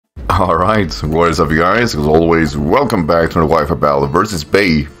Alright, what is up you guys? As always, welcome back to the Wi-Fi battle versus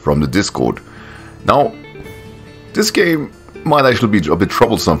Bay from the Discord. Now, this game might actually be a bit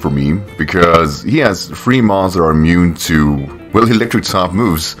troublesome for me, because he has 3 mons that are immune to, well, electric type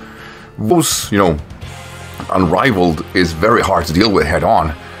moves. Those, unrivaled is very hard to deal with head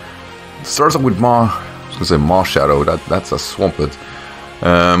on. Starts up with I was gonna say Maw Shadow, that's a Swamplet.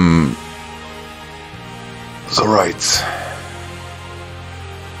 So right.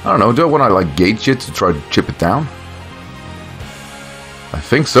 I don't know, do I want to like gauge it to try to chip it down? I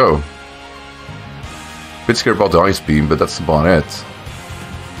think so. Bit scared about the Ice Beam, but that's about it.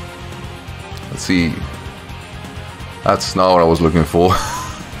 Let's see. That's not what I was looking for.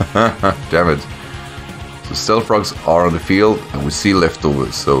 Damn it. So Stealth Frogs are on the field, and we see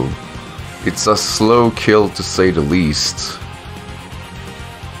leftovers, so it's a slow kill to say the least.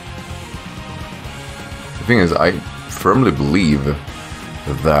 The thing is, I firmly believe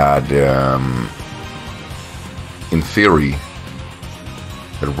that, in theory,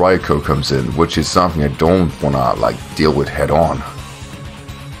 that Raikou comes in, which is something I don't wanna like deal with head on.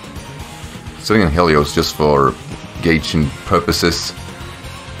 Sitting in Helios just for gauging purposes.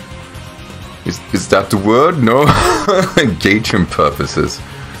 Is that the word? No, gauging purposes.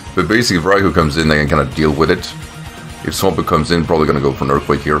 But basically, if Raikou comes in, they can kind of deal with it. If Swampert comes in, probably gonna go for an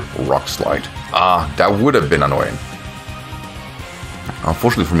Earthquake here or Rock Slide. Ah, that would have been annoying.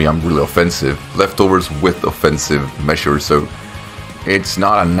 Unfortunately for me, I'm really offensive. Leftovers with offensive measures, so it's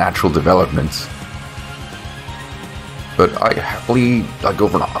not a natural development. But I happily go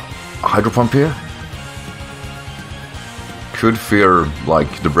for a Hydro Pump here. Could fear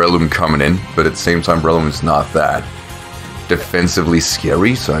like the Breloom coming in, but at the same time Breloom is not that defensively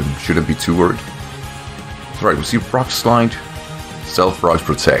scary, so I shouldn't be too worried. So right, we see Rock Slide, Stealth Frogs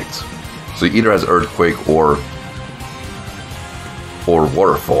Protect. So he either has Earthquake or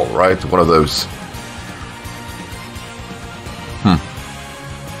Waterfall, right? One of those.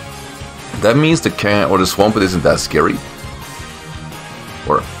 That means the Swampert isn't that scary.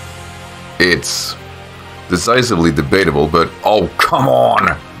 Or it's decisively debatable, but oh, come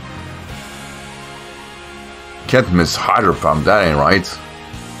on! Can't miss Hydro Pump, that ain't right.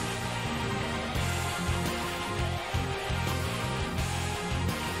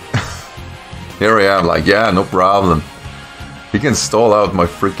 Here I am, like, yeah, no problem. You can stall out my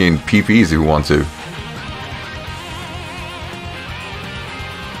freaking PPs if you want to.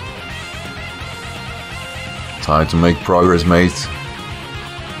 Time to make progress, mate.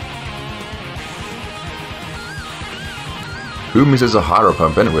 Who misses a Hydro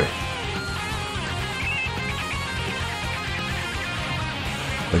Pump anyway?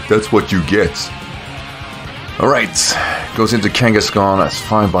 Like, that's what you get. Alright, goes into Kangaskhan, that's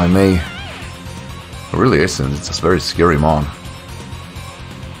fine by me. It really isn't, it's a very scary mon.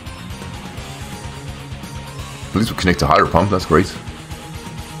 At least we connect to Hydro Pump, that's great.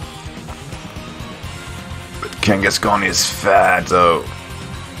 But Kangaskhan is fat though.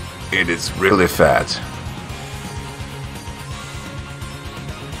 It is really fat.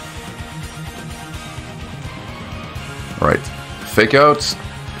 Alright, fake out,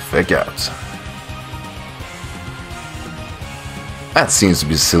 fake out. That seems to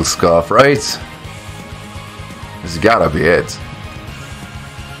be Silk Scarf, right? It's gotta be it.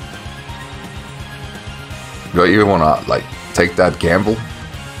 Do I even wanna like take that gamble?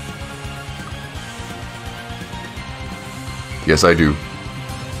 Yes, I do.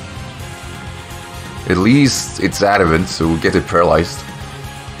 At least it's adamant, so we'll get it paralyzed.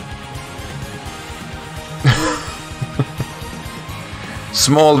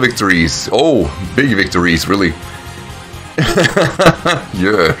 Small victories. Oh, big victories, really.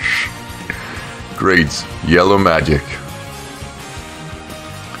 Yes. Great. Yellow magic.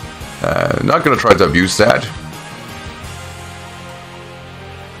 Not gonna try to abuse that.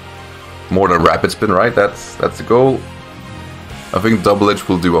 More than Rapid Spin, right? That's the goal. I think Double Edge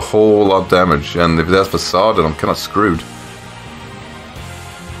will do a whole lot of damage, and if that's Facade, then I'm kinda screwed.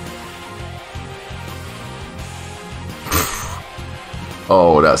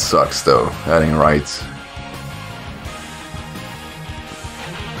 Oh, that sucks though. That ain't right.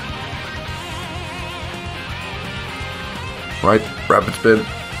 Right, Rapid Spin.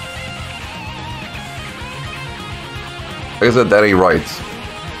 Like I said, that ain't right.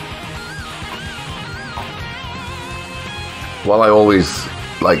 While I always,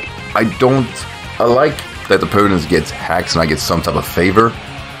 like, I like that opponents get hacks and I get some type of favor.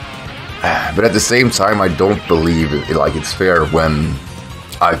 But at the same time, I don't believe it's fair when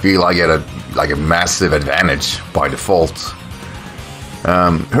I feel I get a massive advantage by default.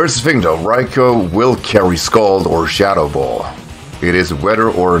 Here's the thing though, Raikou will carry Scald or Shadow Ball. it is whether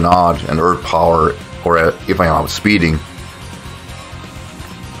or not an earth power, or if I am outspeeding.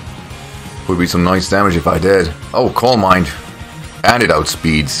 Would be some nice damage if I did. Oh, Calm Mind. And it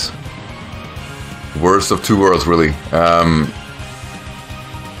outspeeds. Worst of two worlds, really.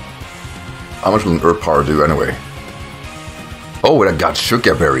 How much will an earth power do anyway? Oh, and I got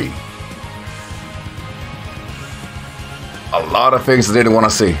Sugar Berry. A lot of things I didn't want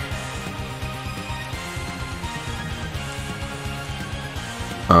to see.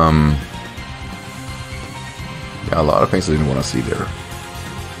 Yeah, a lot of things I didn't want to see there.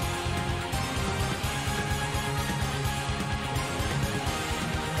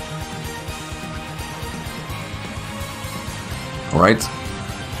 Alright.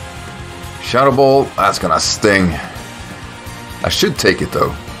 Shadow Ball, that's gonna sting. I should take it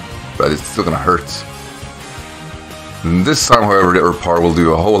though, but it's still gonna hurt. This time, however, the Earth Power will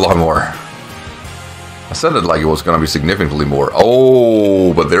do a whole lot more. I said it like it was gonna be significantly more.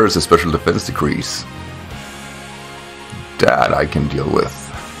 Oh, but there is a special defense decrease. That I can deal with.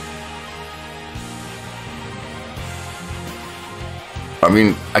 I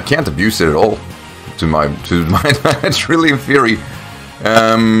mean, I can't abuse it at all. To my it's really in theory.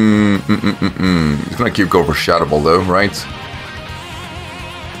 It's gonna keep going for Shadow Ball though, right?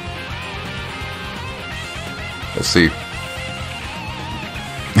 Let's see.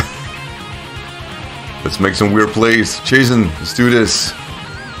 Let's make some weird plays. Jason, let's do this.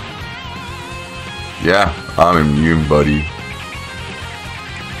 Yeah, I'm immune, buddy.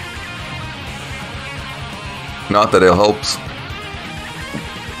 Not that it helps.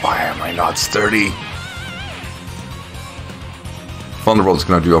 Why am I not sturdy? Thunderbolt's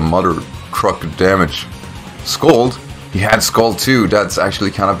gonna do a mother truck of damage. Scald? He had Scald too. That's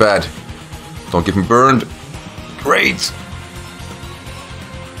actually kind of bad. Don't get him burned. Great.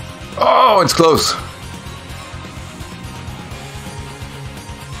 Oh, it's close.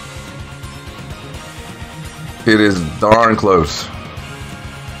 It is darn close.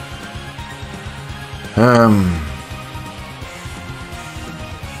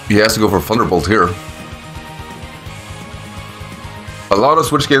 He has to go for Thunderbolt here. A lot of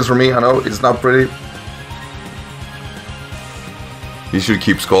switch games for me, I know, it's not pretty. He should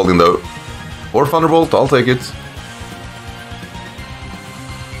keep Scalding though. Or Thunderbolt, I'll take it.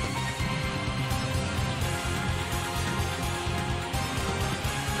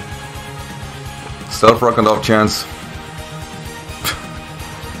 Stealth Rock and off chance.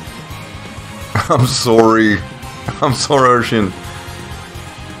 I'm sorry. I'm sorry, Urshin.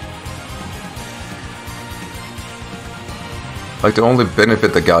 Like, the only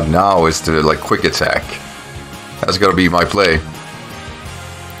benefit I got now is to, like, quick attack. That's gonna be my play.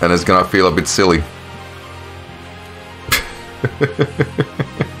 And it's gonna feel a bit silly.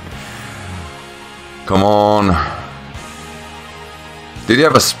 Come on. Did he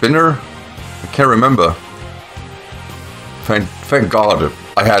have a spinner? I can't remember. Thank God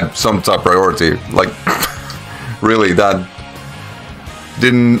I had some top priority. Like, really, that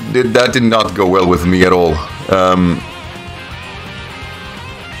did not go well with me at all.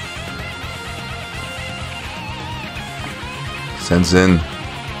 Sends in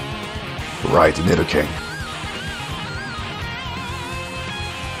right NIDOKING.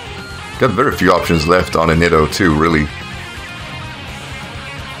 Got very few options left on a Nido too, really.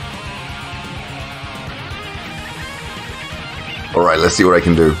 Alright, let's see what I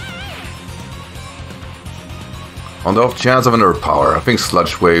can do. On the off chance of an Earth Power, I think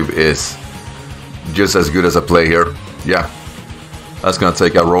Sludge Wave is just as good as a play here. Yeah, that's gonna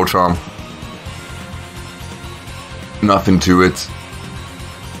take out Roll Charm. Nothing to it.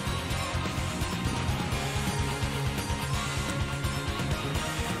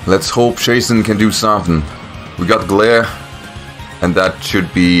 Let's hope Jason can do something. We got Glare, and that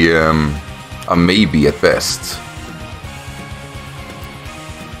should be a maybe at best.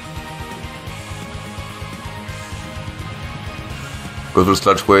 Go through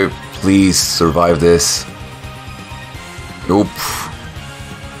Sludge Wave. Please survive this. Nope.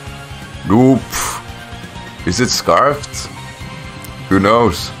 Nope. Is it Scarfed? Who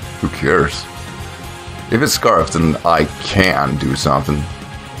knows? Who cares? If it's Scarfed, then I can do something.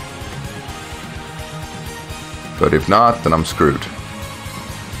 But if not, then I'm screwed.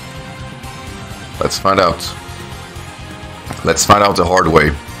 Let's find out. Let's find out the hard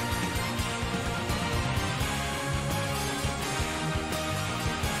way.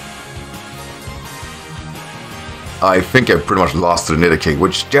 I think I pretty much lost to the NIDOKING,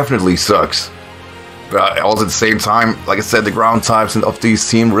 which definitely sucks. But also at the same time, like I said, the ground types of these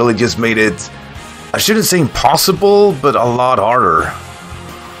team really just made it, I shouldn't say impossible, but a lot harder.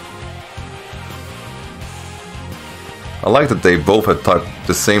 I like that they both had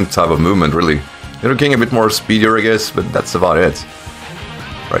the same type of movement, really. Nidoking a bit more speedier, I guess, but that's about it.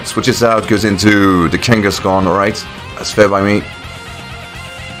 Right, switches out, goes into the Kangaskhan, alright. That's fair by me.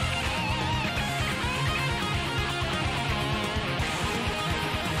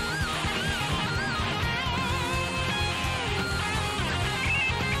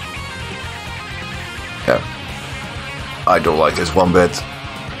 Yeah. I don't like this one bit.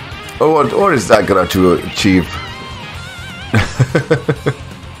 Oh, what is that gonna to achieve?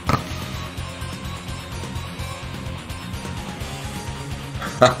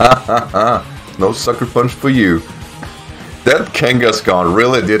 No sucker punch for you. That Kangaskhan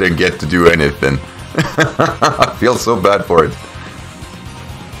really didn't get to do anything. I feel so bad for it.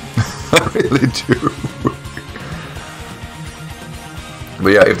 I really do. But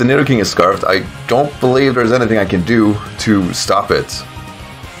yeah, if the Nidoking is scarfed, I don't believe there's anything I can do to stop it.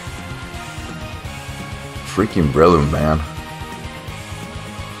 Freaking brilliant, man.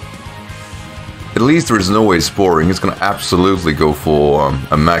 At least there is no way sporing. He's gonna absolutely go for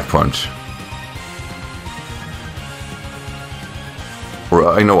a Mag Punch. Or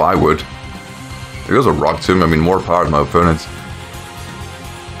I know I would. There goes a Rock Tomb. I mean, more power than my opponent.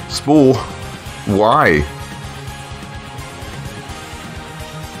 Spool. Why?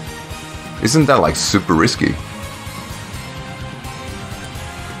 Isn't that like super risky?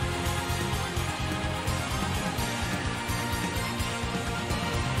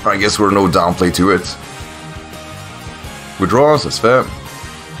 I guess we're no downplay to it. Withdraws, that's fair.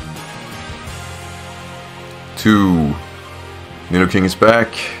 2. Nidoking is back.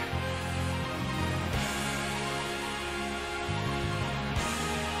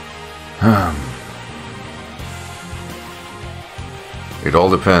 It all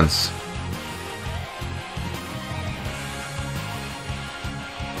depends.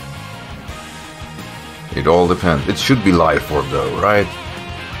 It all depends. It should be life orb though, right?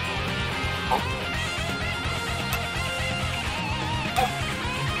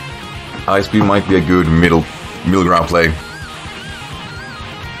 Ice Beam might be a good middle ground play.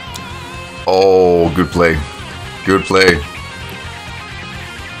 Oh, good play. Good play.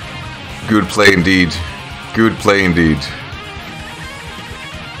 Good play indeed. Good play indeed.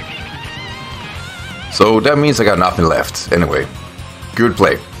 So that means I got nothing left. Anyway, good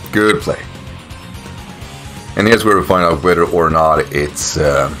play. Good play. And here's where we find out whether or not it's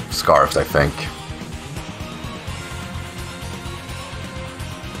scarfed, I think.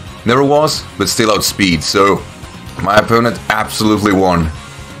 Never was, but still outspeed, so my opponent absolutely won.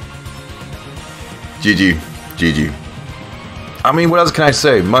 GG. GG. I mean, what else can I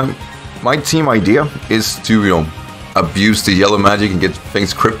say? My team idea is to, you know, abuse the yellow magic and get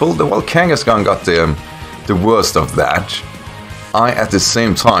things crippled. Well, Kangaskhan got the worst of that. I, at the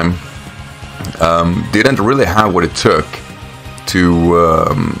same time, didn't really have what it took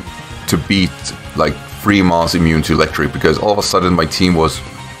to beat, like, Free Moss immune to electric, because all of a sudden my team was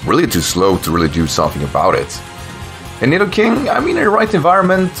really too slow to really do something about it. And Nidoking, I mean, in the right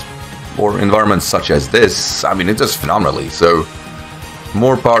environment, or environments such as this, I mean, it does phenomenally. So,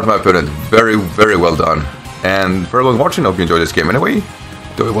 more power to my opponent. Very, very well done. And for everyone watching, I hope you enjoyed this game anyway.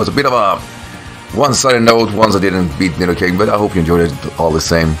 Though it was a bit of a one-sided note once I didn't beat Nidoking, but I hope you enjoyed it all the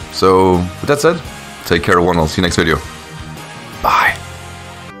same. So, with that said, take care everyone, I'll see you next video.